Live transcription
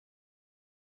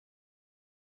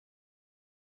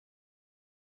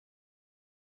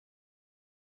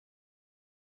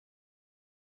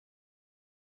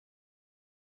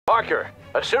Parker,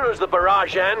 as soon as the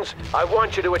barrage ends, I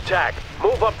want you to attack.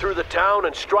 Move up through the town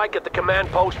and strike at the command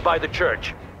post by the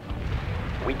church.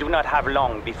 We do not have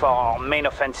long before our main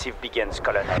offensive begins,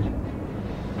 Colonel.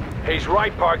 He's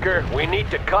right, Parker. We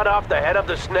need to cut off the head of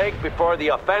the snake before the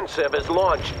offensive is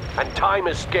launched, and time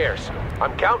is scarce.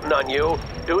 I'm counting on you.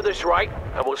 Do this right,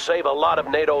 and we'll save a lot of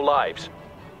NATO lives.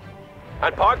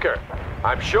 And Parker,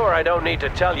 I'm sure I don't need to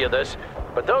tell you this,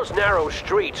 but those narrow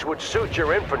streets would suit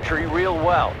your infantry real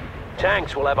well.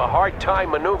 Tanks will have a hard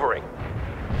time maneuvering.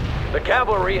 The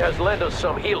cavalry has lent us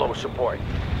some helo support.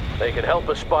 They can help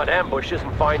us spot ambushes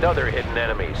and find other hidden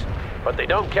enemies. But they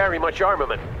don't carry much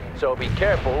armament, so be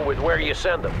careful with where you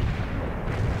send them.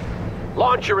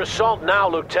 Launch your assault now,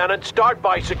 Lieutenant. Start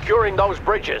by securing those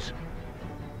bridges.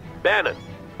 Bannon,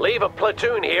 leave a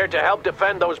platoon here to help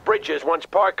defend those bridges once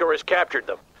Parker has captured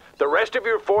them. The rest of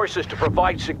your force is to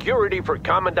provide security for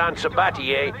Commandant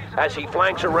Sabatier as he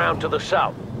flanks around to the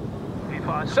south.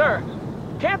 Sir,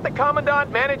 can't the Commandant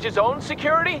manage his own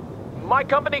security? My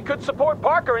company could support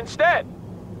Parker instead.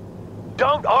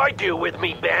 Don't argue with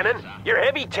me, Bannon. Your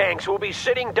heavy tanks will be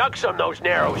sitting ducks on those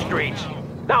narrow streets.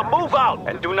 Now move out!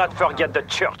 And do not forget the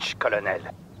church, Colonel.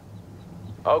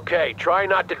 Okay, try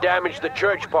not to damage the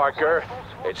church, Parker.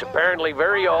 It's apparently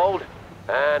very old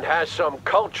and has some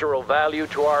cultural value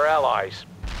to our allies.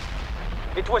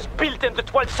 It was built in the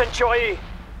 12th century.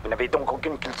 Vous n'avez donc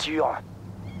aucune culture.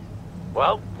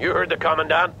 Well, you heard the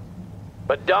Commandant.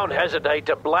 But don't hesitate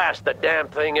to blast the damn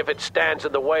thing if it stands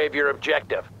in the way of your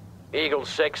objective. Eagle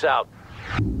 6 out.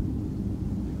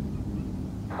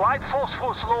 White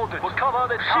phosphorus loaded. We'll cover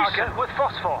the target with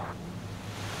phosphor.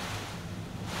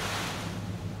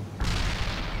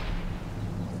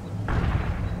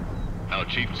 Our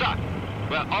Chief Zack.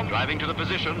 We're on driving to the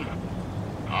position.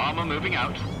 Armor moving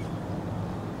out.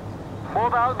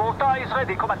 Mobile mortar is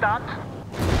ready, Commandant.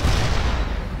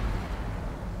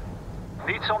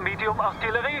 Need some medium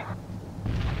artillery?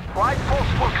 White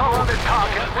force will cover the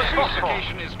target with phosphor.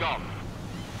 Fortification is gone.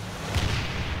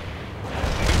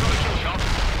 We've got a kill shot.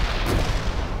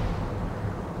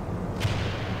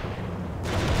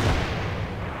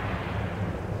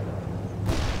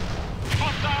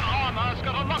 Hostile armor's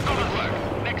got a lock on it.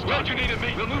 Work. Next where you needed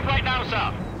me. We'll move right now,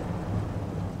 sir.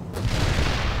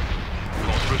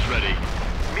 Phosphorus ready.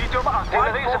 Medium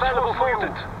artillery is available for you.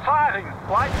 Firing.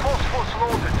 White phosphorus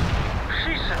loaded.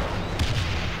 Schießen.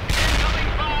 Incoming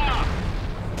fire!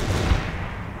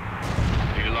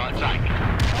 Need a light tank.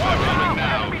 We're rolling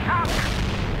now.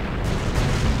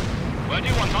 Where do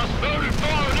you want us? Very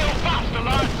far and ill fast,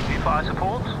 alert! Need fire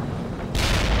support.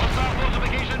 Hostile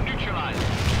fortification neutralized.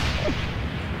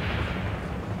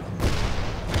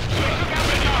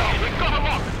 We've got a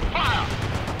lock! Fire!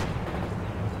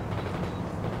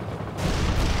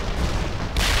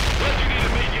 Where do you need a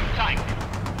medium tank?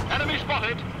 Enemy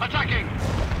spotted! Attacking!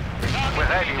 We're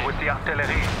ready with the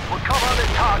artillery. We'll cover the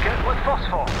target with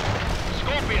phosphor.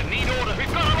 Scorpion, need order!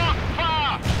 We've got a lock!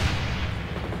 Fire!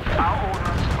 Our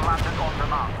ordnance landed on the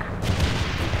mark.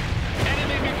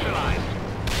 Enemy neutralized.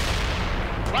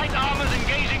 Light armors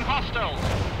engaging hostiles.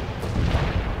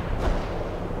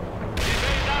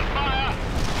 Evade that fire!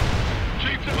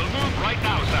 Chiefs, we'll move right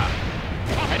now, sir.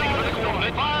 Heading for the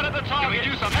coordinate. Fire at the target. Can we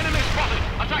do some? Enemy spotted.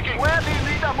 Attacking. Where do you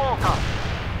need a mortar?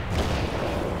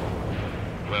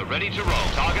 We're ready to roll.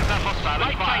 Target that hostile.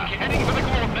 Light tank heading for the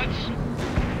coordinates.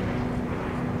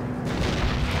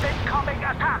 Incoming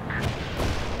attack.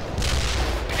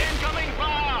 Incoming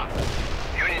fire.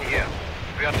 Union here.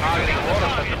 We are targeting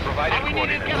orders at the provided Are we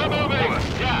needed? coordinates. Get them moving.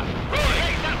 Yeah. Rolling.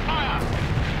 Take that fire.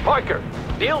 Parker,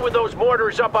 deal with those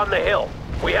mortars up on the hill.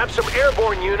 We have some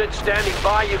airborne units standing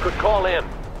by you could call in.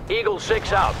 Eagle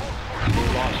 6 out.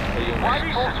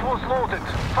 White force was loaded.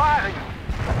 Firing.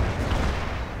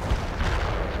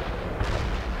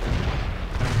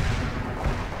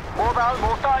 Mobile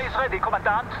mortar is ready,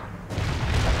 Commandant.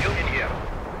 Union here.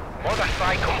 Mortar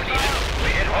strike completed.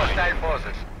 We hit hostile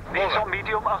forces. Need Over. some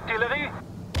medium artillery?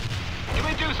 Can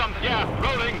we do something? Yeah.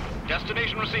 Rolling.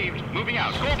 Destination received. Moving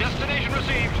out. Score. Destination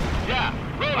received. Yeah.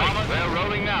 Rolling. We're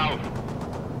rolling now.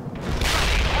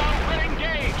 We're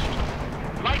engaged.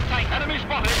 Light tank. Enemy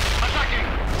spotted. Attacking.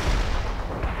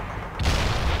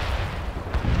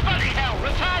 Bloody hell!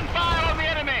 Return fire on the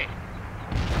enemy!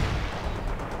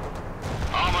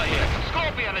 Armor here.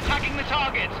 Scorpion attacking the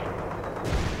target.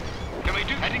 Can we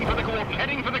do... Heading for the coordinates.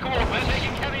 Heading for the coordinates.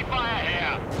 Taking heavy fire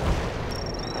here.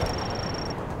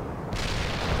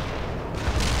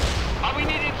 Are we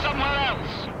needed somewhere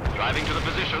else? Driving to the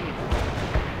position.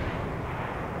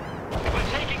 We're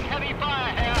taking heavy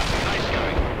fire here. Nice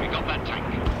going. We got that tank.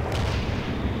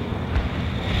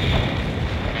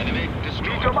 Enemy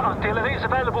destroyed. Medium artillery is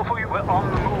available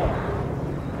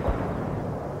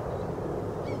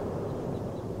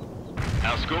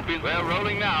Our Scorpion, we're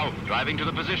rolling now. Driving to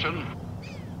the position.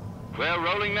 We're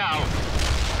rolling now.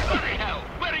 Bloody hell,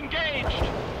 we're engaged!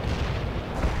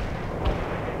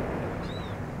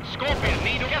 Scorpion,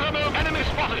 need to get a move. Enemy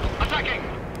spotted. Attacking.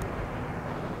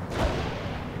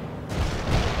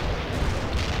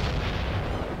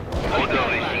 Order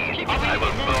received. I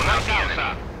will burn out the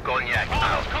enemy. Cognac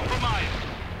out. Compromised.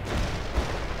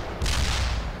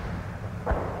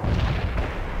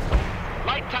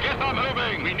 Light tank. Get them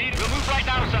moving. We need to move right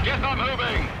now, sir. Get them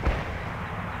moving.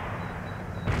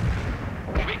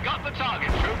 We got the target,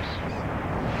 troops.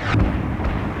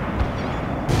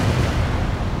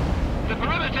 The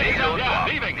perimeter is out. Yeah,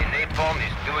 leaving. The napalm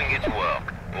is doing its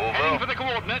work. Heading Over. for the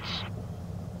coordinates.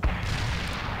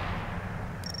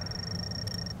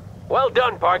 Well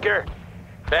done, Parker.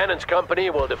 Bannon's company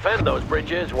will defend those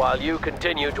bridges while you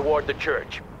continue toward the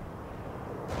church.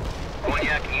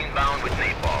 Cognac inbound with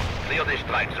napalm. Clear the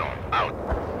strike zone. Out.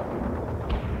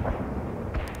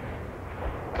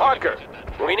 Parker,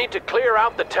 we need to clear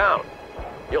out the town.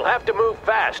 You'll have to move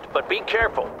fast, but be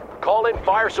careful. Call in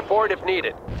fire support if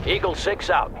needed. Eagle 6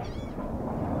 out.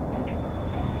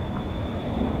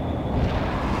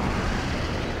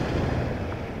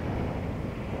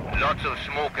 Lots of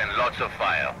smoke and lots of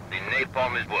fire. The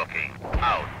napalm is working.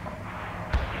 Out.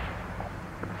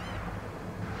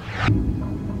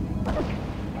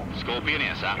 Scorpion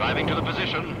here, sir. Driving to the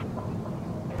position.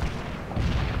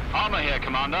 Armor here,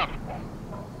 Commander.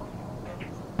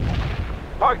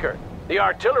 Parker, the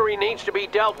artillery needs to be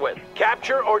dealt with.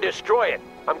 Capture or destroy it.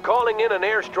 I'm calling in an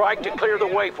airstrike to clear the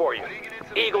way for you.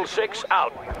 Eagle 6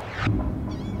 out.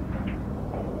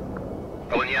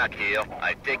 Cognac here.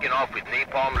 I've taken off with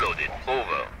napalm loaded.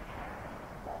 Over.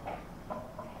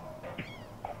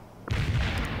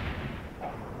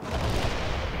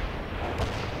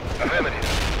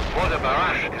 Affirmative. Mortar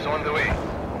barrage is on the way.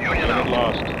 Union out.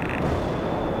 Lost.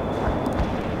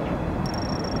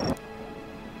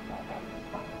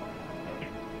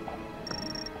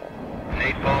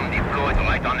 Napalm deployed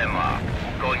right on the mark.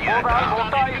 Cognac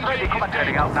out.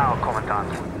 Heading out now, Commandant.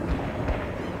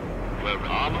 We're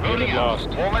rolling out. Lost.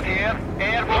 Moment here.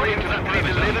 Airborne infantry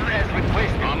delivered as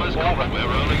requested. Armor's Over. covered. We're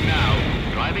rolling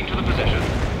now. Driving to the position.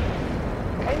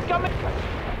 Incoming!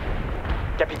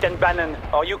 Captain Bannon,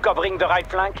 are you covering the right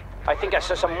flank? I think I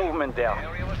saw some movement there.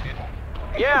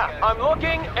 Yeah, I'm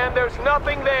looking, and there's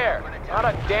nothing there. Not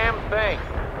a damn thing.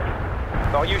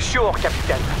 Are you sure,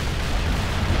 Captain?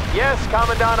 Yes,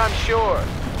 Commandant, I'm sure.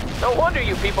 No wonder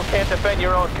you people can't defend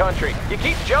your own country. You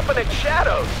keep jumping at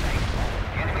shadows.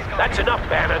 That's enough,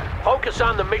 Bannon. Focus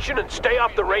on the mission and stay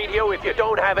off the radio if you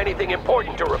don't have anything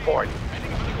important to report.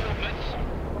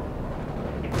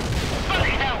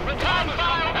 Bloody hell! Return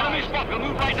fire! Enemy spot! We'll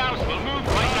move right now. We'll move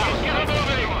right now. Get her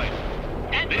moving!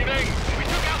 Leaving! We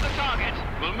took out the target.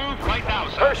 We'll move right now,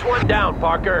 sir. First one down,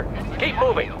 Parker. Keep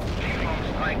moving.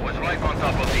 Strike was right on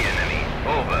top of the enemy.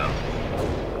 Over.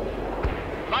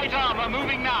 Light armor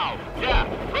moving now. Yeah,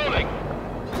 rolling.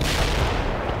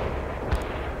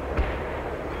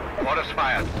 Mortars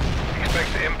fired.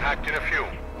 Expects to impact in a few.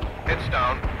 Heads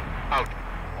down. Out.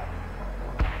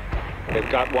 They've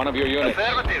got one of your units.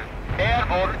 Affirmative.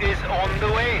 Airborne is on the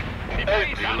way. Out.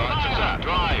 New launcher, sir.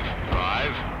 Drive.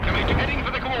 Drive. Coming to heading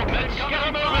for the coordinates. Get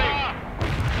her moving.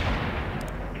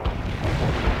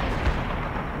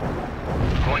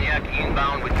 Cognac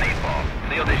inbound with napalm.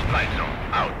 Clear the strike zone.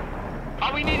 Out.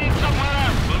 Are we needed somewhere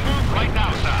else? We'll move right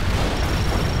now, sir.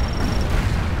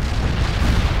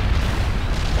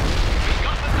 We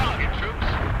got the target, troops.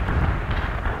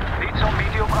 Need some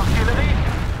medium artillery.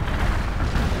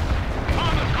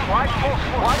 Armor's White force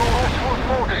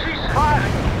mortar. Cease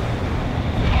firing.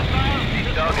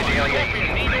 The target area is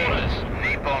in Need flames. orders.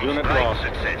 Napalm Unit strike lost.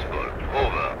 successful.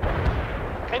 Over.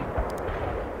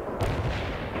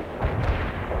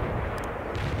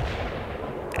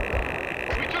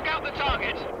 We took out the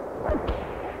target.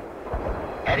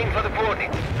 Heading for the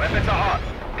coordinates. Weapons are hot.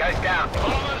 Goes down.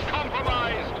 Armor's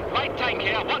compromised. Light tank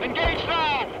here. What? Engage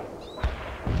now.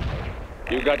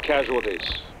 You got casualties.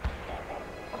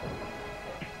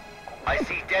 I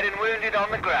see dead and wounded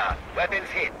on the ground. Weapons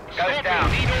hit. Goes Scorpion,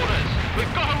 down. need orders.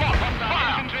 We've got a lot.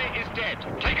 Hostile infantry is dead.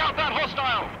 Take out that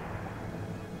hostile.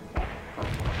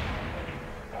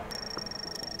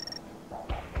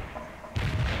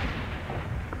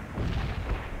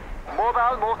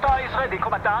 Mobile mortar is ready,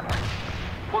 Commandant.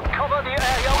 We'll cover the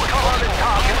area. We'll cover the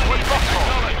target with rockfall.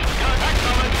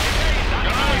 Acknowledge.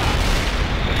 Acknowledge.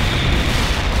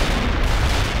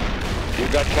 You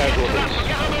got casualties.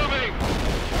 Get her moving.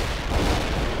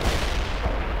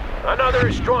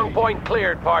 Another strong point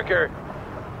cleared, Parker.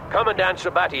 Commandant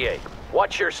Sabatier,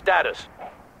 what's your status?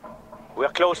 We're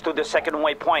close to the second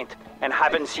waypoint and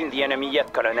haven't seen the enemy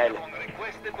yet, Colonel.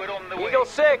 Eagle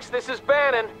 6, this is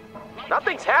Bannon.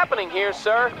 Nothing's happening here,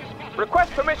 sir.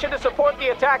 Request permission to support the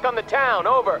attack on the town.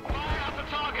 Over.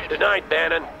 Denied,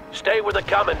 Bannon. Stay with the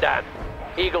Commandant.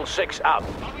 Eagle 6 out.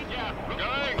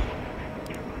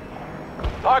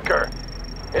 Parker,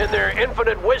 in their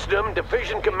infinite wisdom,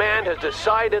 Division Command has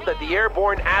decided that the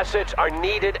airborne assets are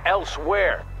needed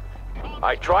elsewhere.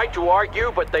 I tried to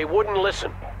argue, but they wouldn't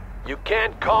listen. You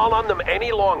can't call on them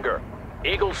any longer.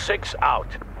 Eagle 6 out.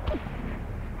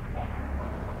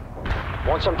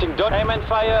 Want something done? Aim and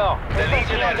fire! The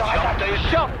Legionnaires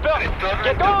jumped out. Return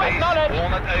to base.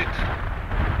 Warn it out.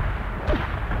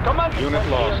 Command Unit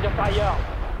lost. under fire.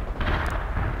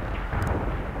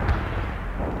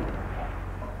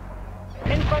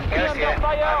 Infantry Yes, under yeah. I'm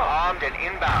fire! armed and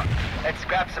inbound. Let's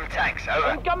grab some tanks. Over.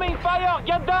 Incoming fire!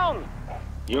 Get down!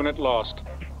 Unit lost.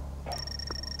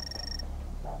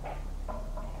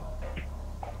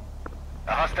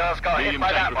 The hostiles got hit Medium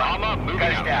by that tank with one. armor, moving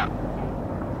Goes out. down.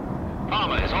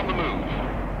 Armor is on the move.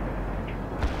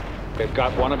 They've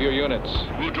got one of your units.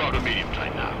 We'll draw to medium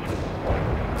tank now.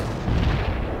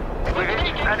 We've hit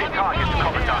any target,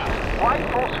 Commandant.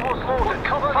 White force was loaded.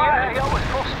 Cover the area with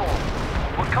phosphor.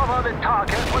 We'll cover the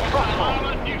target with phosphor.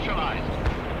 Armor neutralized.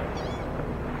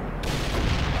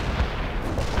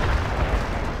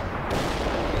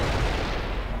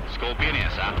 Scorpion here,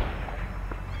 sir.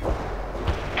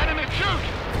 Enemy shoot!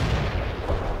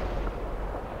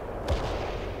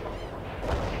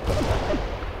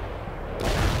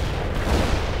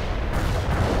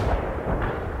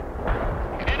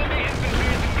 Enemy infantry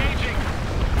is engaging.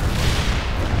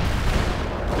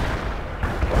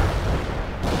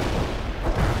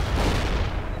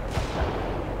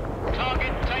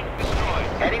 Target tank destroyed.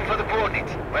 Heading for the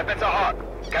coordinates. Weapons are hot.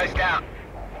 Goes down.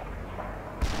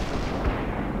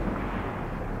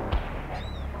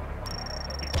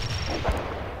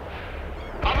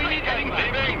 Are we getting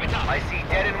Living? I see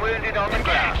dead and wounded on the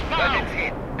ground. Now. Weapons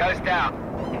hit. Goes down.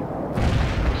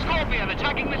 Scorpion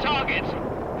attacking the target.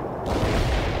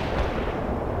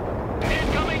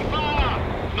 Incoming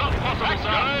fire! Not possible,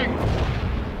 sir.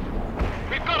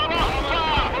 We've got a lot of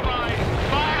fire!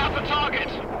 Fire at the target!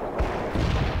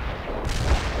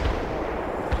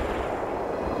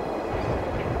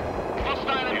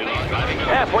 Hostile driving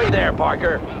Halfway there,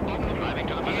 Parker. driving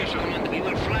to the position.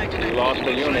 We lost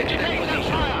a unit. Take that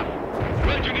fire!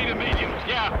 Where'd you need a medium?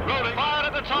 Yeah, rolling. Fire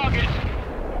at the target!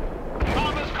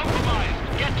 Armor's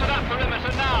compromised. Get to that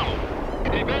perimeter now!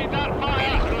 Evade that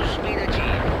fire! Cruise speed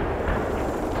achieved.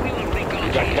 We will recon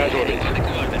You got casualties. the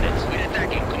coordinates. We're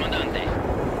attacking, Commandante.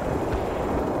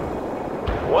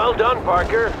 Well done,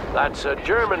 Parker. That's a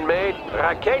German-made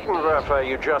Raketenwerfer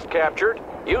you just captured.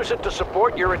 Use it to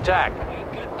support your attack.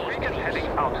 Regan heading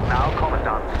out now,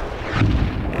 Commandant.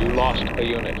 You lost a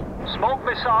unit. Smoke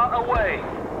missile away.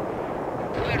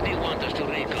 Where do you want us to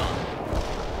recon?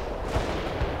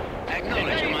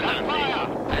 Acknowledge,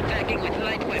 Commandante. Attacking with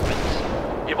light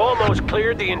weapons. You've almost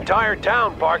cleared the entire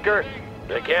town, Parker.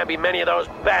 There can't be many of those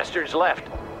bastards left.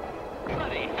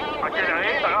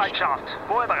 Artillerie bereitschaft.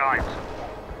 Vorbereit.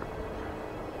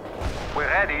 We're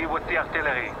ready with the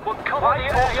artillery. We'll cover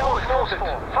the area with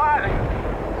phosphor. Firing.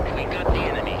 We got the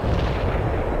enemy.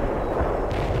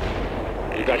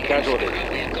 You got casualties.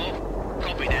 Vehicle.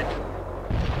 Copy that.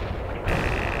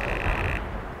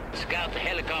 Scout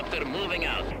helicopter moving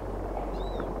out.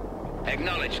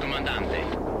 Acknowledge, Commandante.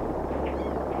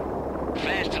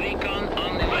 Fast recon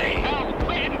on the way.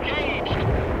 Engaged!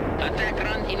 Attack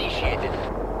run initiated.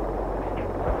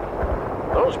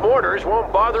 Those mortars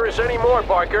won't bother us anymore,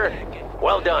 Parker.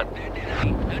 Well done.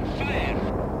 And fire.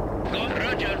 Go,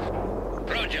 Roger.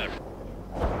 Roger.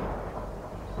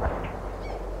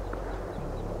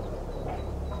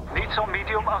 Need some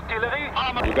medium artillery?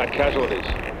 You got casualties.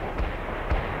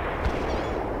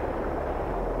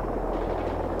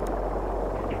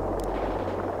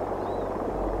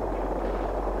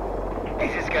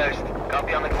 This is Ghost.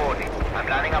 Copy on the coordinates. I'm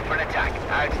lining up for an attack.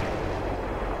 Out.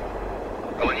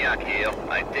 Cognac here.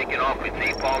 I'm taking off with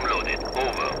napalm loaded.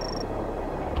 Over.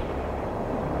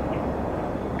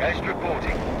 Ghost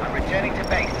reporting. I'm returning to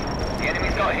base. The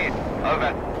enemy's got hit.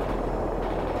 Over.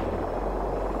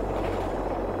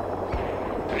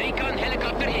 Recon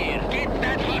helicopter here. Get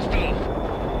that hostile.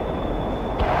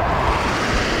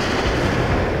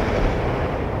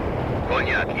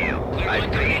 Cognac here.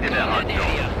 I've created a hot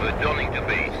zone. Returning to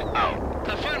base. Out.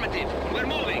 Affirmative. We're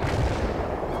moving.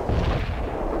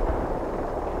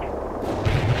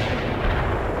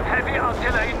 Heavy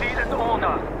artillery needed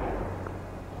order.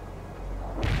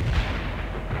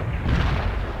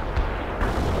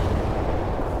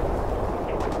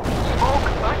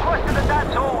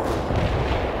 So,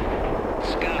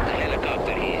 Scout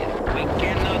helicopter here. We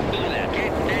cannot do that.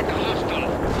 Get that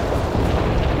hostile.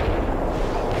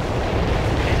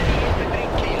 Enemy infantry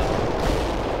killed.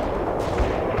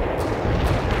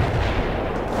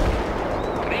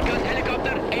 Recon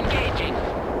helicopter engaging.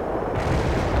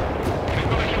 We've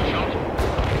got a kill shot.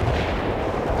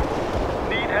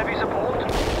 need heavy support.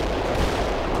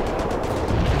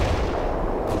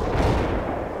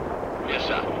 Yes,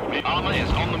 sir. The armor is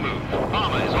on the move.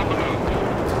 Armor is on the move.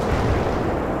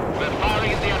 We're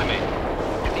firing at the enemy.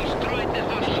 Destroyed the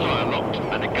hostile. Destroyer locked,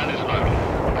 and the gun is loaded.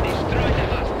 Destroyed the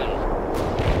hostile.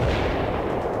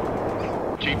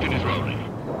 Chieftain is rolling.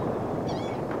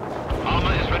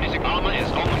 Armor is ready to... Armor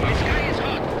is on the The move. sky is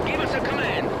hot. Give us a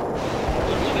command.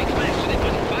 We're moving fast so they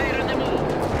put fire on the move.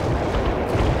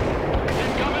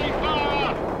 Incoming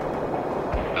fire!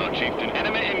 No, Chieftain.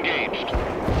 Enemy engaged.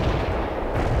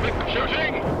 Quick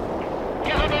shooting!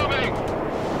 Get her moving!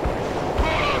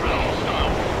 Roll over the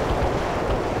hostile!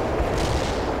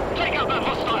 Take out that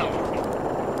hostile!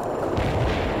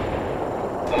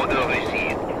 Order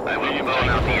received. I will burn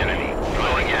out the enemy.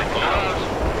 Cognac out.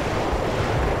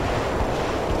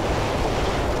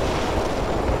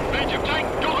 Major tank,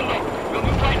 door lock! We'll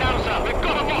move right now, sir. We've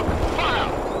got a lock! Fire!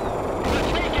 We're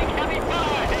taking heavy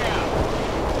fire here!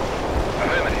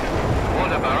 Affirmative.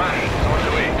 Order barrage is on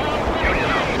the way. Union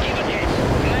out. Give it yes.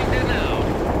 Flying there now.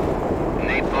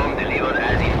 Napalm delivered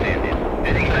as intended.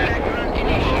 Heading back. Attack run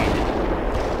initiated.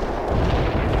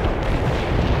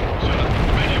 Sir,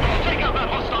 ready, we'll take out that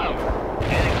hostile!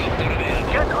 Helicopter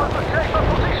available. Get on the safer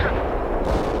position.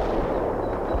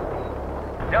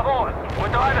 Jawohl,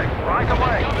 we're diving right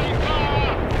away. Incoming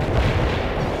fire!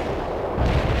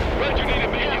 Where do you need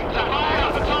immediate fire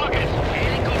at the target?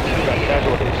 Helicopter You've got here.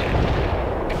 casualties.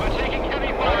 We're taking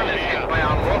heavy Order fire received here! by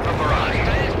our local barrage.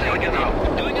 Hostiles Union out.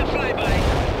 targeted. Doing a flyby.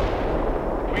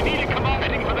 We need a command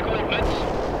heading for the coordinates.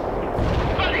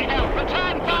 Bloody hell!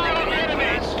 Return fire on the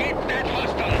enemies! Get that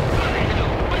hostile. Bloody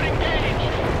hell! We're engaged!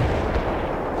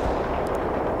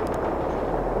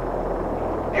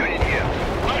 Unit here.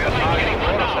 We are targeting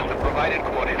orders at the provided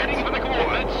coordinates. Heading for the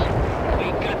coordinates.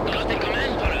 We got the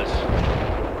command for us.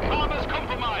 Armor's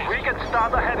compromised. We can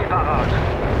start a heavy barrage.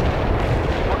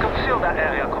 We'll conceal that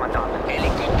area, Commandant.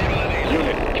 Helicopter available.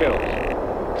 Unit killed.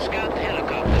 Scout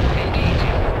helicopter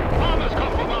engaging. Armor's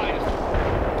compromised.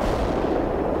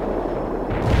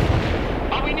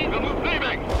 All we need to move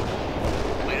leaving.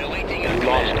 We're awaiting our You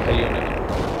lost command. a unit.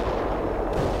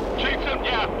 Chieftain,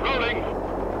 yeah, rolling.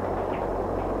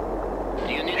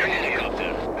 Unit Unit here.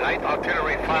 helicopter. Light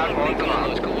artillery fire on Recon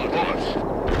those command. coordinates.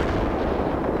 Over.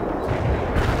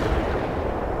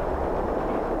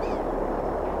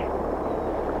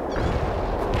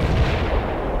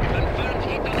 Confirmed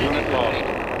hit on Unit enemy. lost.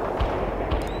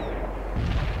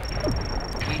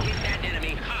 We hit that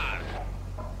enemy hard.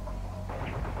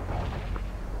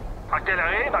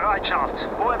 Artillerie Bereitschaft.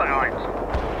 Vorbereit.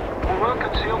 We will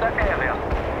conceal that area.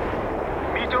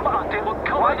 Medium artillery will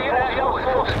cover the area with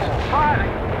forceful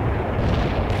firing.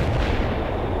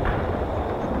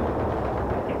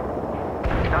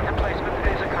 That emplacement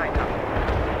is a kinder.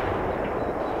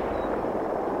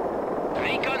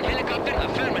 Recon helicopter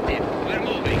affirmative. We're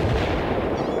moving.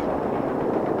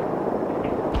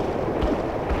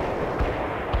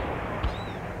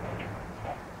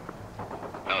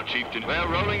 Now, Chieftain, we're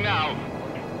rolling now.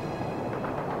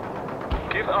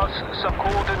 Give us some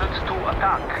coordinates to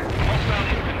attack. Hostile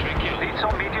infantry killed. Need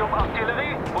some medium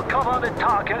artillery. We'll cover the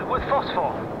target with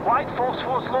phosphor. White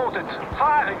phosphorus loaded.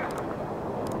 Firing.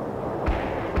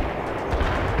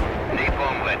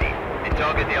 Napalm ready. The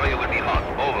target area will be hot.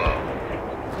 Over.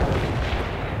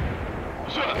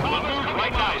 Sir, we'll move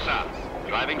right now, sir.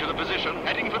 Driving to the position,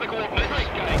 heading for the coordinates. Great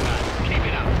going, man. Keep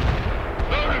it up.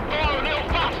 Moving forward a little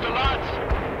faster, lads.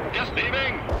 Just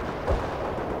leaving.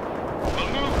 We'll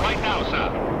move right now,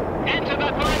 sir. Enter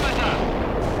that perimeter.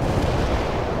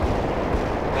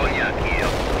 Cognac here.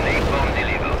 Napalm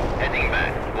delivered. Heading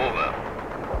back. Over.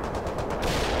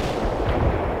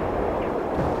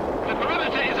 The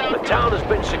perimeter is out. The town has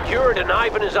been secured and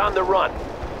Ivan is on the run.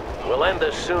 We'll end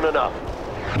this soon enough.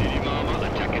 Medium armor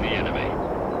attacking the enemy.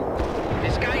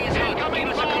 The sky is hot. Incoming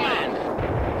Give us a fire. command.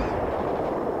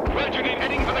 Where do you need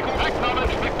heading for the acknowledge?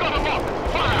 We've got a lock.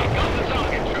 Fire. Got the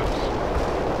target, troops.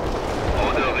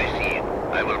 Order received.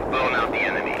 I will burn out the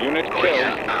enemy. Unit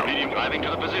Cognac killed. out. Medium driving to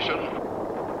the position.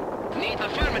 Need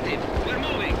affirmative. We're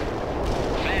moving.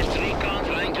 Fast recon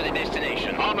flying to the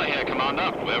destination. Armor here,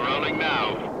 Commander. We're rolling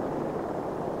now.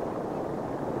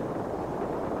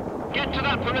 Get to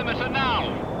that perimeter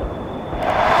now.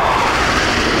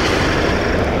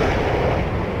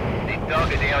 The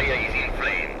target area is in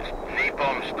flames. Napalm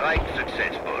Strike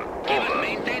successful. Keep Over.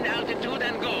 maintain altitude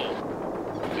and go.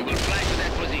 We will fly to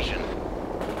that position.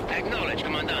 Acknowledge,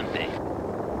 Commandante.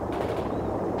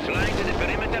 Flying to the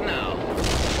perimeter now.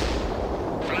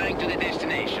 Flying to the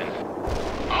destination.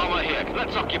 Armor here.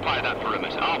 Let's occupy that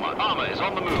perimeter. Armor is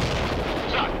on the move.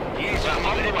 Sir. Yes, sir, I'm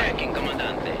on the way. attacking,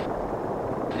 Commandante.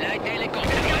 Light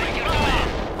helicopter, await your command.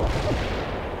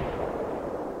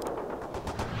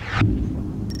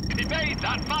 Evade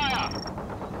that fire!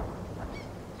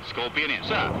 Scorpion in.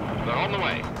 Sir, we're on the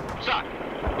way. Sir,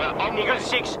 we're on the way. Eagle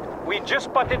 6, we just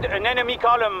spotted an enemy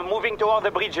column moving toward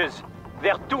the bridges.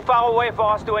 They're too far away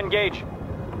for us to engage.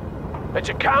 It's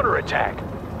a counterattack.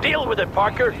 Deal with it,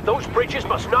 Parker. Those bridges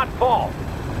must not fall.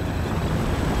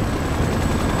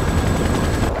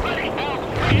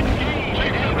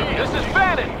 This is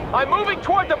Bannon. I'm moving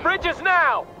toward the bridges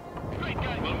now.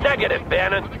 Negative,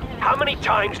 Bannon. How many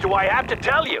times do I have to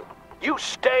tell you? You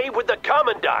stay with the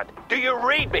Commandant. Do you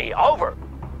read me? Over.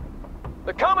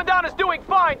 The Commandant is doing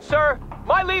fine, sir.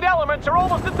 My lead elements are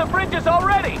almost at the bridges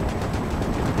already.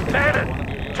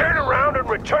 Bannon, turn around and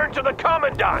return to the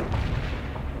Commandant.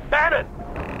 Bannon,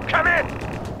 come in.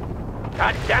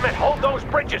 God damn it, hold those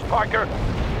bridges, Parker.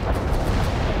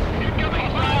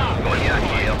 Cognac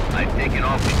here. I've taken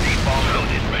off with napalm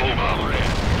loaded. Over.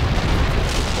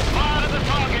 Fire at the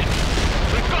target!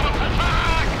 We've got an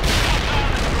attack!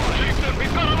 Chieftain,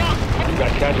 we've got a lock! You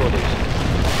got casualties.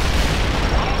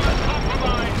 Armor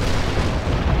compromised!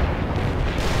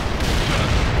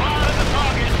 Fire at the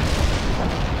target!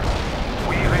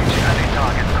 We reach any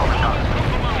target, Commandant.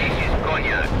 This is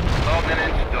Cognac.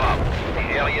 Ordnance drop. The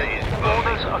area is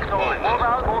Orders acknowledged.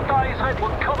 Morale, mortar is ready.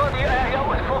 We'll cover the area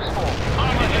with force-force.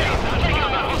 Armor here! Take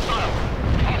out that hostile!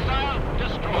 Hostile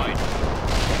destroyed!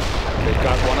 They've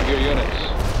got one of your units.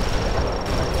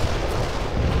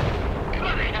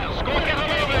 Bloody hell! Scorpion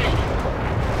moving!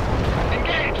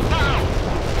 Engage now!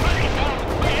 Bloody hell!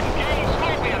 We engage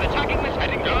Scorpion attacking this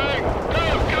heading. Going!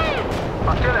 Go!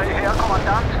 Artillery here,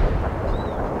 Commandant.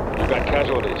 You got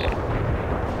casualties.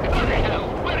 Bloody hell!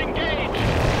 We're engaged!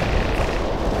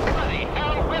 Bloody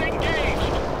hell! We're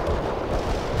engaged!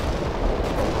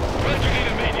 Where do you need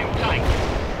a medium tank?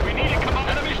 We need a command.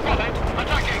 Enemy spotted!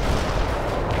 Attacking!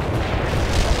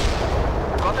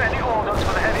 Got any orders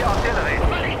for the heavy artillery?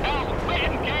 Bloody hell! We're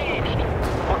engaged!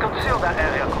 We'll conceal that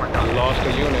area, You Commandant. lost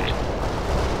a unit.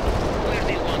 Where's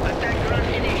this one? Attack run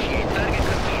initiate. Target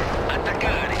confirmed.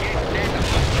 Attaccare. Data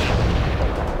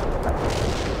hostile.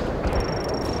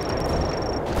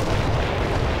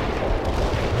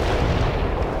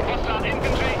 Hostile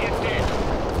infantry is dead.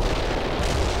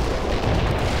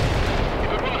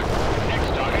 Good work. Next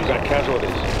You target. got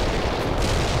casualties.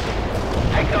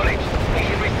 Acknowledged.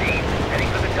 Mission received. Heading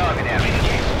for the target area.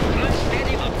 Front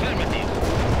steady affirmative.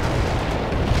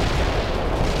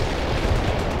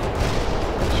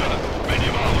 Sir,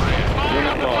 medium armor here. Fire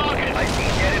Unit at the lost. target! I see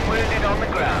dead and wounded on the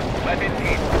ground. Weapons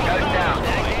hit. Goes down.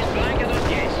 Is flying to those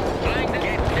gates. Flying the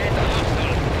gate. Data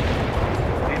hostile.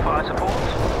 Need fire support.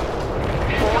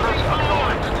 Orders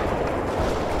acknowledged.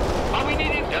 Are we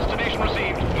needed? Destination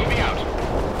received. Moving out.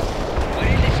 We're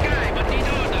in the sky, but need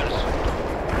orders.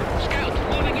 Scout,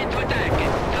 moving into attack.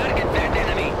 Target that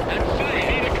enemy and fire.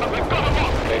 Need a cover. Got a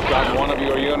lock. They've got one of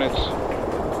your units.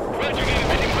 Where'd you get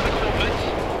heading for the coordinates?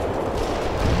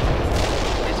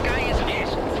 The sky is yes.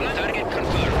 Flat target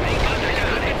confirmed. Make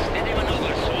contact. It's steady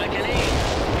maneuver, so I can aim.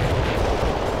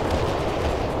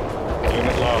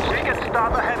 Unit lost. We can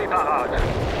start a heavy barrage.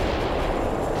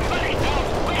 Bloody hell,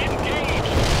 we're engaged!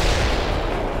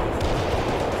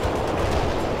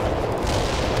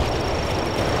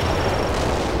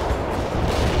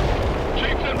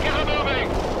 Chieftain, get her moving!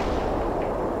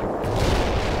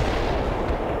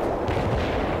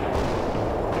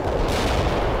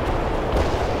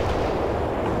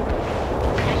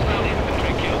 Hostile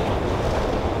infantry killed.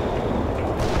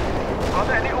 Got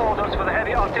any orders for the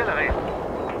heavy artillery?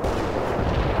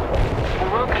 We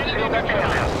will conceal that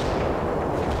area.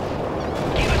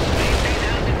 Give us maintain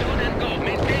altitude and go.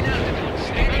 Maintain altitude.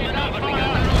 Steady maneuver. We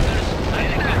got our orders.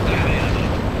 Helicopter available.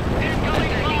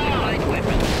 Attacking with light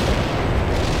weapons.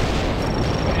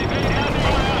 Evade enemy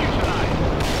fire! Tonight.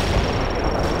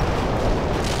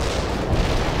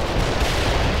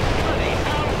 Bloody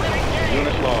hell, we're engaged!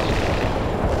 Unit lost.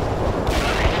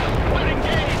 Bloody hell, we're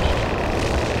engaged!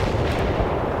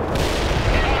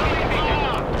 Enemy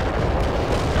fire!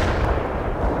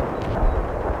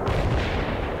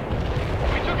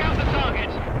 We took out the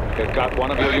target! They've got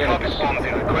one of your units. Bombs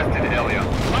in requested area.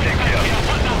 Right Take care. here,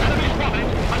 one down, enemy spotted!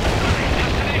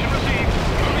 Destination received!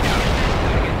 Moving out!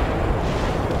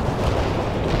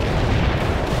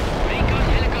 Recon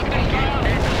helicopter here.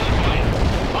 Data hostile.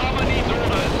 Armor needs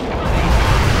orders!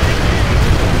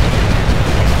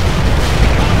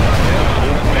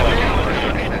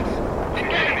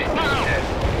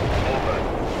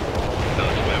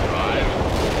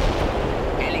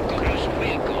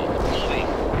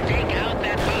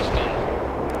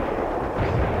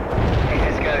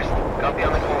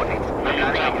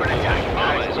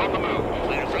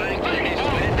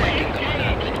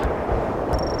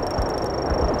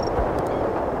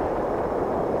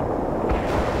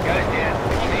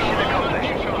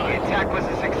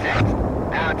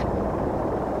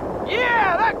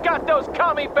 got those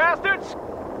commie bastards!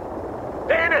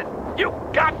 Bannon, you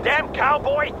goddamn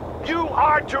cowboy! You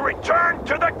are to return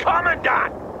to the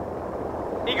Commandant!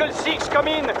 Eagle 6, come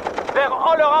in! They're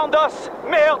all around us!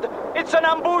 Merde! It's an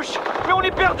ambush! Mais on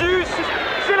est perdu!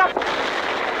 C'est la...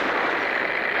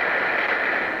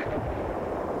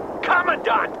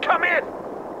 Commandant, come in!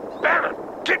 Bannon,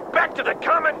 get back to the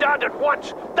Commandant at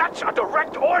once! That's a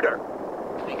direct order!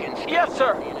 Yes,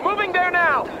 sir. Moving there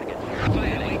now.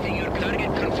 Violating your target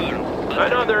confirmed.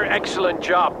 Another excellent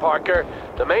job, Parker.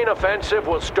 The main offensive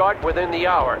will start within the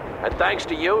hour, and thanks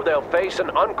to you, they'll face an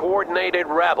uncoordinated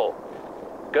rebel.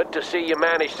 Good to see you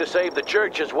managed to save the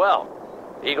church as well.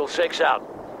 Eagle 6 out.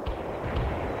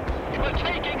 You will take